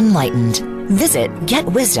 Get enlightened. Visit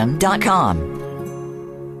getwisdom.com.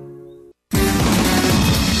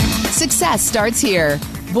 Success starts here.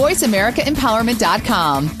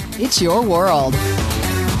 VoiceAmericaEmpowerment.com. It's your world.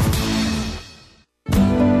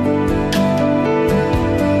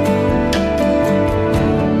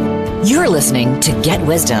 You're listening to Get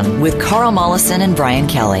Wisdom with Carl Mollison and Brian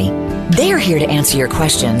Kelly. They are here to answer your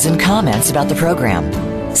questions and comments about the program.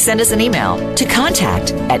 Send us an email to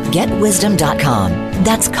contact@getwisdom.com.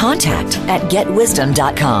 That's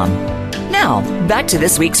contact@getwisdom.com. Now, back to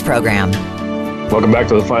this week's program. Welcome back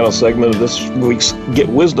to the final segment of this week's Get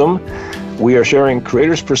Wisdom. We are sharing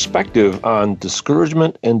Creator's perspective on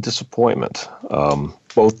discouragement and disappointment,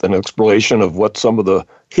 both an exploration of what some of the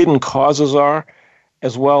hidden causes are,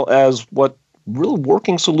 as well as what real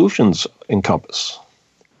working solutions encompass.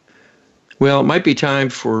 Well, it might be time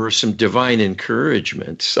for some divine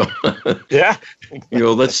encouragement. So, yeah,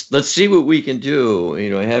 let's see what we can do.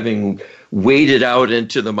 Having waded out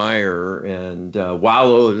into the mire and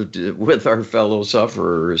wallowed with our fellow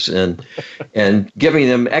sufferers, and giving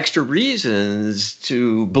them extra reasons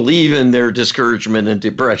to believe in their discouragement and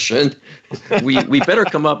depression, we better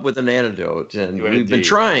come up with an antidote. And we've been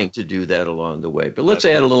trying to do that along the way. But let's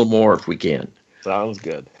add a little more if we can. Sounds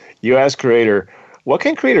good. You asked Creator, what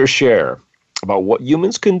can Creator share about what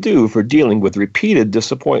humans can do for dealing with repeated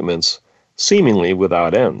disappointments, seemingly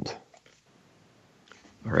without end?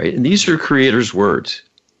 All right, and these are Creator's words.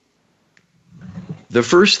 The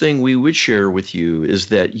first thing we would share with you is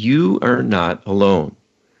that you are not alone.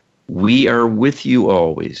 We are with you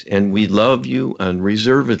always, and we love you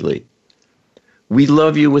unreservedly. We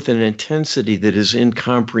love you with an intensity that is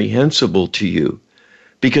incomprehensible to you,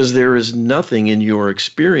 because there is nothing in your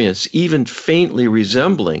experience even faintly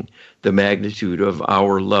resembling the magnitude of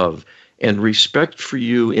our love and respect for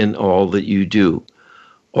you in all that you do,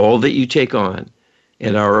 all that you take on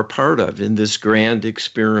and are a part of in this grand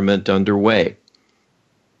experiment underway.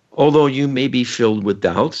 Although you may be filled with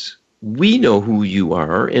doubts, we know who you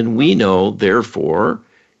are, and we know, therefore,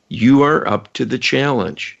 you are up to the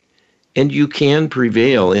challenge, and you can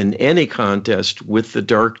prevail in any contest with the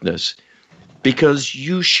darkness because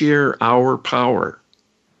you share our power.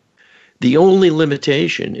 The only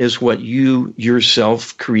limitation is what you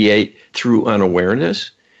yourself create through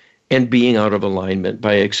unawareness and being out of alignment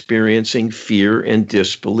by experiencing fear and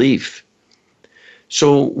disbelief.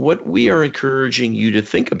 So what we are encouraging you to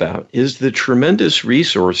think about is the tremendous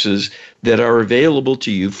resources that are available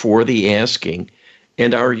to you for the asking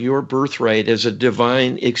and are your birthright as a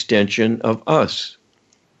divine extension of us.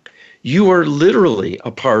 You are literally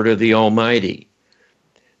a part of the Almighty.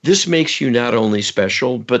 This makes you not only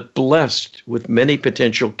special, but blessed with many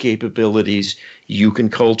potential capabilities you can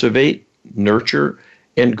cultivate, nurture,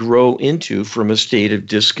 and grow into from a state of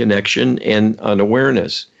disconnection and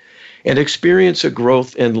unawareness, and experience a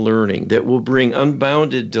growth and learning that will bring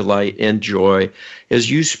unbounded delight and joy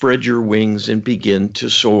as you spread your wings and begin to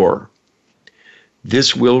soar.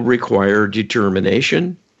 This will require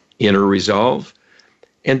determination, inner resolve,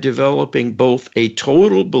 and developing both a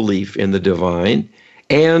total belief in the divine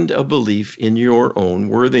and a belief in your own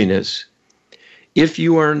worthiness. If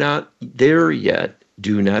you are not there yet,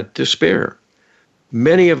 do not despair.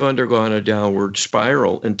 Many have undergone a downward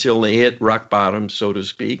spiral until they hit rock bottom, so to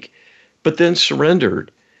speak, but then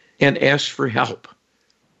surrendered and asked for help,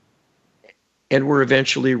 and were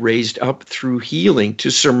eventually raised up through healing to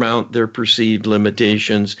surmount their perceived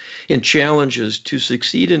limitations and challenges to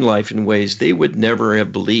succeed in life in ways they would never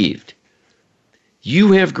have believed.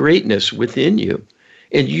 You have greatness within you,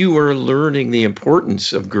 and you are learning the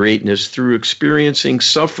importance of greatness through experiencing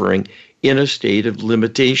suffering in a state of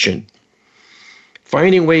limitation.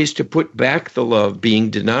 Finding ways to put back the love being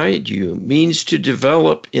denied you means to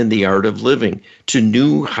develop in the art of living to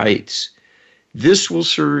new heights. This will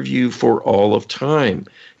serve you for all of time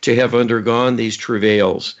to have undergone these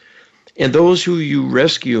travails. And those who you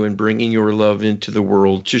rescue in bringing your love into the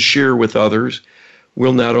world to share with others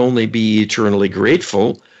will not only be eternally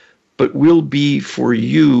grateful, but will be for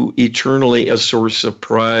you eternally a source of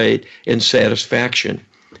pride and satisfaction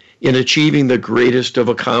in achieving the greatest of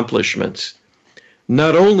accomplishments.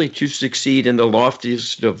 Not only to succeed in the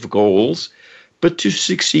loftiest of goals, but to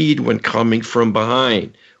succeed when coming from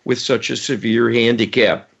behind with such a severe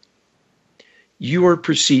handicap. You are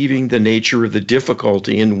perceiving the nature of the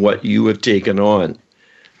difficulty in what you have taken on.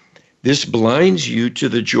 This blinds you to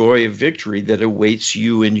the joy of victory that awaits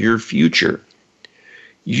you in your future.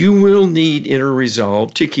 You will need inner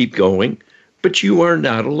resolve to keep going, but you are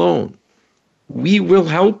not alone. We will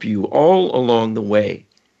help you all along the way.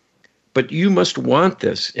 But you must want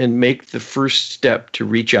this and make the first step to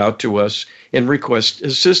reach out to us and request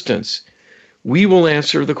assistance. We will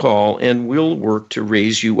answer the call and will work to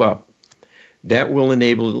raise you up. That will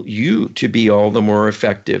enable you to be all the more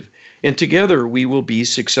effective. And together we will be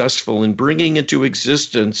successful in bringing into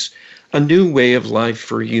existence a new way of life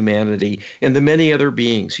for humanity and the many other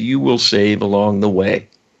beings you will save along the way.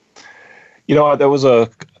 You know, there was I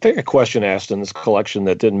think a question asked in this collection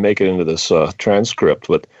that didn't make it into this transcript,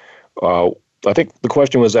 but I think the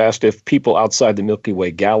question was asked if people outside the Milky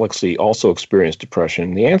Way galaxy also experience depression.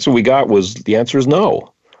 And the answer we got was, the answer is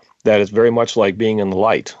no. That it's very much like being in the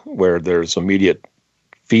light, where there's immediate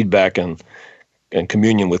feedback and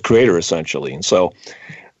communion with Creator, essentially. And so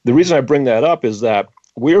the reason I bring that up is that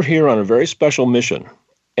we're here on a very special mission.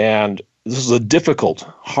 And this is a difficult,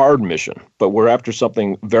 hard mission, but we're after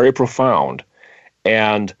something very profound.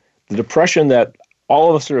 And the depression that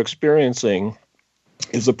all of us are experiencing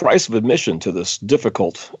is the price of admission to this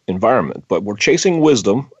difficult environment. But we're chasing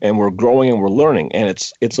wisdom, and we're growing, and we're learning. And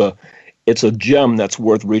it's a gem that's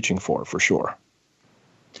worth reaching for sure.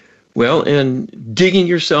 Well, and digging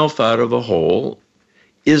yourself out of a hole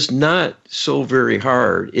is not so very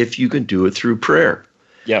hard if you can do it through prayer.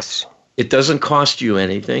 Yes. It doesn't cost you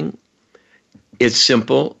anything. It's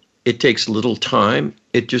simple. It takes little time.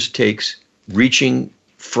 It just takes reaching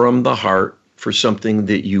from the heart for something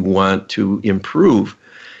that you want to improve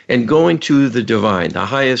and going to the divine, the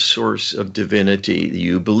highest source of divinity that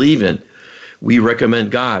you believe in. We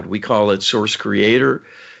recommend God. We call it Source Creator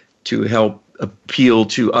to help appeal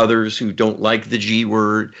to others who don't like the G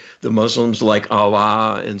word. The Muslims like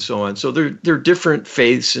Allah and so on. So they're different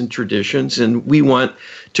faiths and traditions, and we want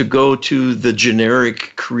to go to the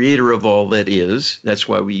generic creator of all that is. That's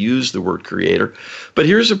why we use the word creator. But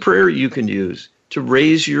here's a prayer you can use to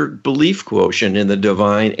raise your belief quotient in the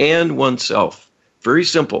divine and oneself. Very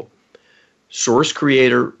simple. Source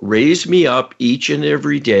Creator, raise me up each and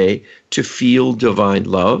every day to feel divine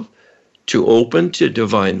love, to open to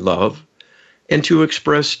divine love, and to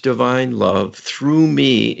express divine love through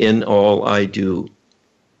me in all I do.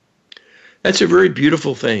 That's a very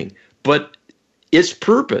beautiful thing, but its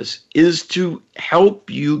purpose is to help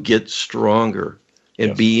you get stronger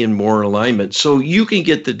and be in more alignment so you can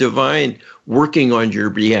get the divine working on your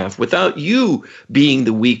behalf without you being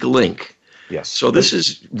the weak link. Yes. So this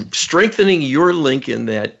is strengthening your link in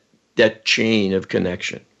that chain of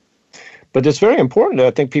connection. But it's very important that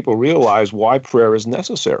I think people realize why prayer is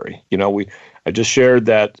necessary. You know, I just shared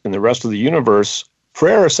that in the rest of the universe,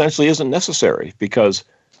 prayer essentially isn't necessary because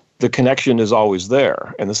the connection is always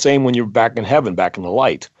there. And the same when you're back in heaven, back in the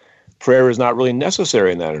light. Prayer is not really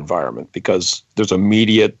necessary in that environment because there's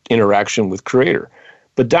immediate interaction with Creator.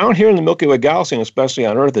 But down here in the Milky Way galaxy, and especially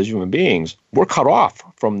on Earth as human beings, we're cut off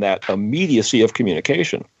from that immediacy of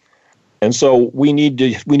communication. And so we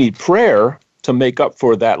need prayer to make up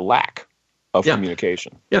for that lack of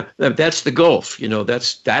communication. Yeah, that's the gulf. You know,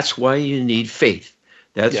 that's why you need faith.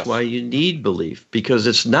 That's why you need belief, because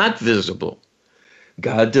it's not visible.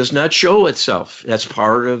 God does not show itself. That's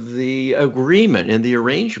part of the agreement and the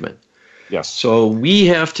arrangement. Yes. So we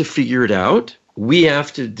have to figure it out. We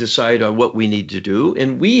have to decide on what we need to do,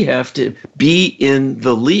 and we have to be in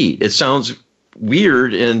the lead. It sounds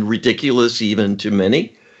weird and ridiculous even to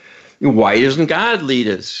many. Why doesn't God lead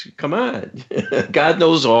us? Come on. God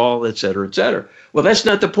knows all, et cetera, et cetera. Well, that's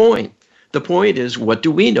not the point. The point is, what do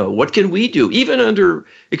we know? What can we do? Even under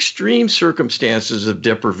extreme circumstances of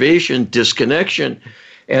deprivation, disconnection,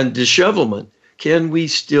 and dishevelment, can we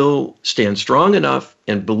still stand strong enough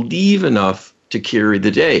and believe enough to carry the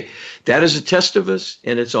day? That is a test of us,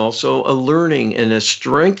 and it's also a learning and a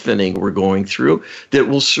strengthening we're going through that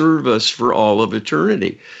will serve us for all of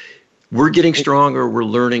eternity. We're getting stronger, we're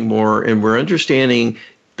learning more, and we're understanding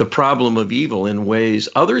the problem of evil in ways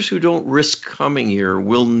others who don't risk coming here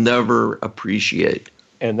will never appreciate.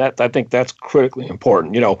 And I think that's critically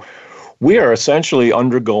important. We are essentially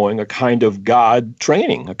undergoing a kind of God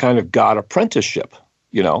training, a kind of God apprenticeship,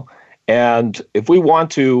 And if we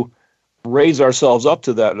want to raise ourselves up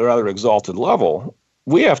to that rather exalted level,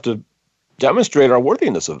 we have to demonstrate our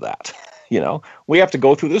worthiness of that. We have to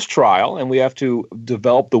go through this trial, and we have to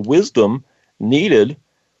develop the wisdom needed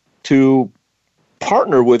to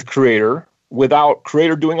partner with Creator without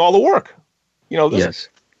Creator doing all the work. Yes.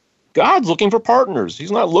 God's looking for partners.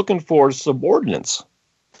 He's not looking for subordinates.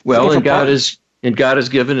 Well, and God has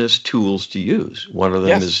given us tools to use. One of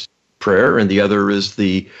them is prayer, and the other is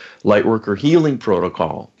the Lightworker Healing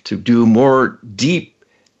Protocol to do more deep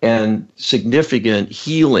and significant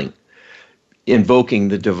healing, invoking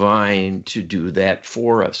the divine to do that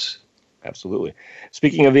for us. Absolutely.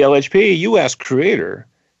 Speaking of the LHP, you asked Creator,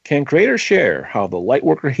 can Creator share how the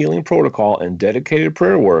Lightworker Healing Protocol and dedicated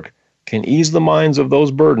prayer work can ease the minds of those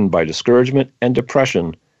burdened by discouragement and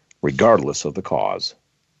depression, regardless of the cause?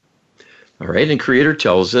 All right, and Creator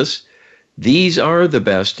tells us, these are the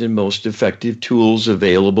best and most effective tools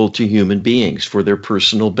available to human beings for their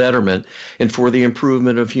personal betterment and for the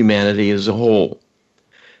improvement of humanity as a whole.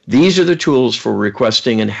 These are the tools for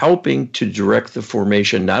requesting and helping to direct the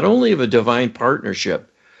formation not only of a divine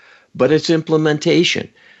partnership, but its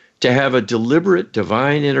implementation, to have a deliberate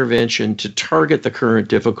divine intervention to target the current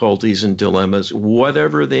difficulties and dilemmas,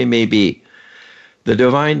 whatever they may be. The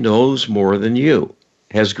divine knows more than you,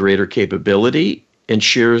 has greater capability, and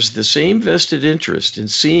shares the same vested interest in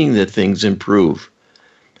seeing that things improve.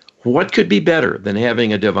 What could be better than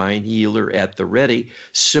having a divine healer at the ready,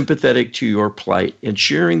 sympathetic to your plight, and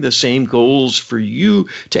sharing the same goals for you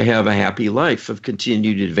to have a happy life of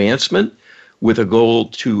continued advancement, with a goal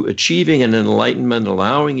to achieving an enlightenment,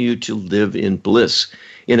 allowing you to live in bliss,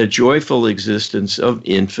 in a joyful existence of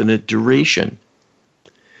infinite duration?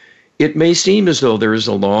 It may seem as though there is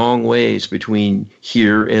a long ways between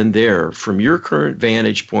here and there from your current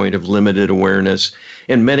vantage point of limited awareness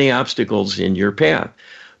and many obstacles in your path.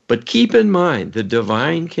 But keep in mind, the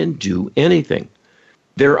divine can do anything.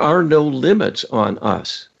 There are no limits on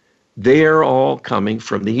us. They are all coming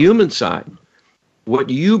from the human side.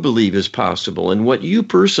 What you believe is possible and what you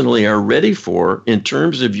personally are ready for in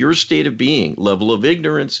terms of your state of being, level of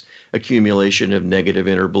ignorance, accumulation of negative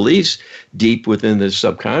inner beliefs deep within the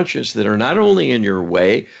subconscious that are not only in your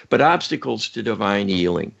way, but obstacles to divine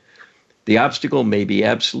healing. The obstacle may be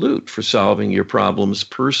absolute for solving your problems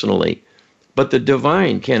personally, but the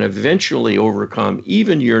divine can eventually overcome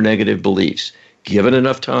even your negative beliefs, given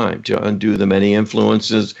enough time to undo the many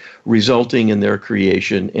influences resulting in their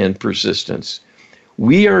creation and persistence.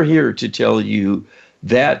 We are here to tell you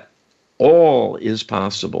that all is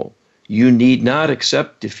possible. You need not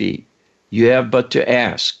accept defeat. You have but to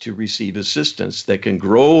ask to receive assistance that can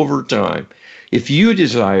grow over time if you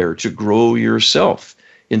desire to grow yourself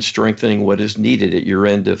in strengthening what is needed at your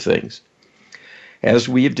end of things. As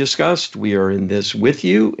we have discussed, we are in this with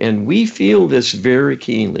you, and we feel this very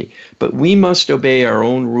keenly, but we must obey our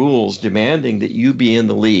own rules demanding that you be in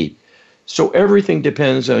the lead. So everything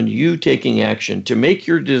depends on you taking action to make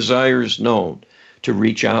your desires known, to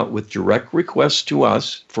reach out with direct requests to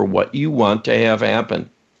us for what you want to have happen.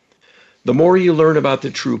 The more you learn about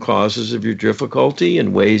the true causes of your difficulty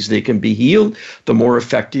and ways they can be healed, the more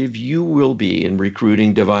effective you will be in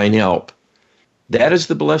recruiting divine help. That is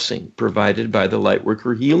the blessing provided by the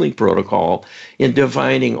Lightworker Healing Protocol in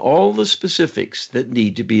defining all the specifics that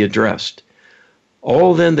need to be addressed.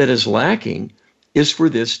 All then that is lacking is for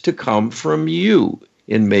this to come from you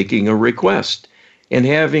in making a request and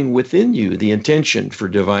having within you the intention for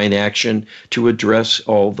divine action to address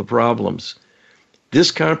all the problems.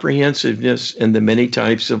 This comprehensiveness and the many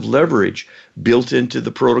types of leverage built into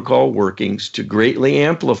the protocol workings to greatly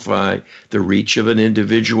amplify the reach of an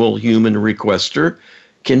individual human requester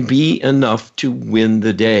can be enough to win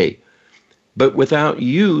the day. But without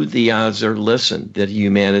you, the odds are lessened that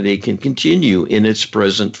humanity can continue in its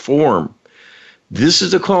present form. This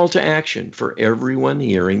is a call to action for everyone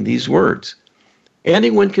hearing these words.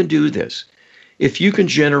 Anyone can do this. If you can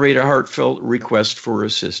generate a heartfelt request for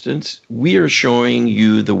assistance, we are showing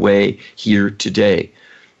you the way here today.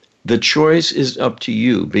 The choice is up to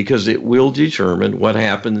you because it will determine what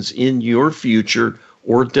happens in your future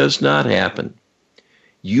or does not happen.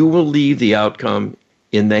 You will leave the outcome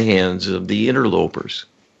in the hands of the interlopers.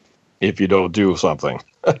 If you don't do something.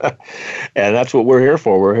 And that's what we're here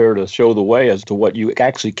for. We're here to show the way as to what you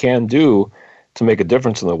actually can do to make a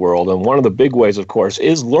difference in the world. And one of the big ways, of course,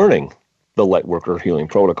 is learning the Lightworker Healing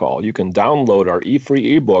Protocol. You can download our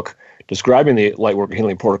free ebook describing the Lightworker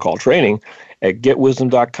Healing Protocol training at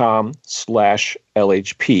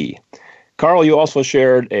getwisdom.com/LHP. Carl, you also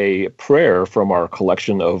shared a prayer from our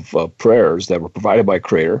collection of prayers that were provided by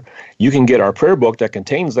Creator. You can get our prayer book that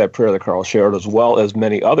contains that prayer that Carl shared, as well as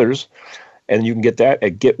many others. And you can get that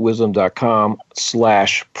at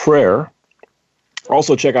getwisdom.com/prayer.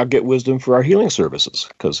 Also, check out Get Wisdom for our healing services,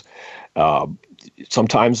 because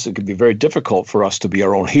sometimes it can be very difficult for us to be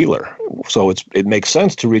our own healer. So it makes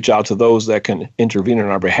sense to reach out to those that can intervene on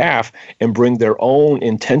our behalf and bring their own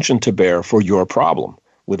intention to bear for your problem,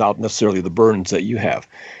 without necessarily the burdens that you have.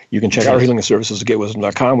 You can check out our healing services at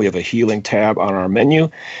getwisdom.com. We have a healing tab on our menu.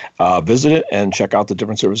 Visit it and check out the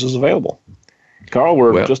different services available. Carl,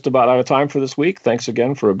 we're just about out of time for this week. Thanks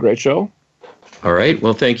again for a great show. All right.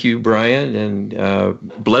 Well, thank you, Brian, and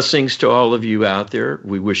blessings to all of you out there.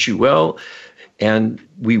 We wish you well, and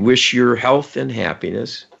we wish your health and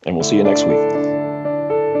happiness. And we'll see you next week.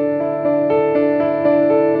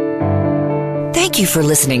 Thank you for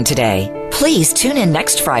listening today. Please tune in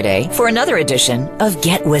next Friday for another edition of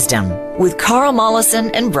Get Wisdom with Carl Mollison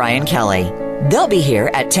and Brian Kelly. They'll be here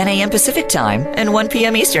at 10 a.m. Pacific Time and 1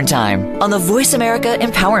 p.m. Eastern Time on the Voice America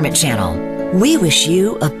Empowerment Channel. We wish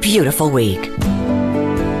you a beautiful week.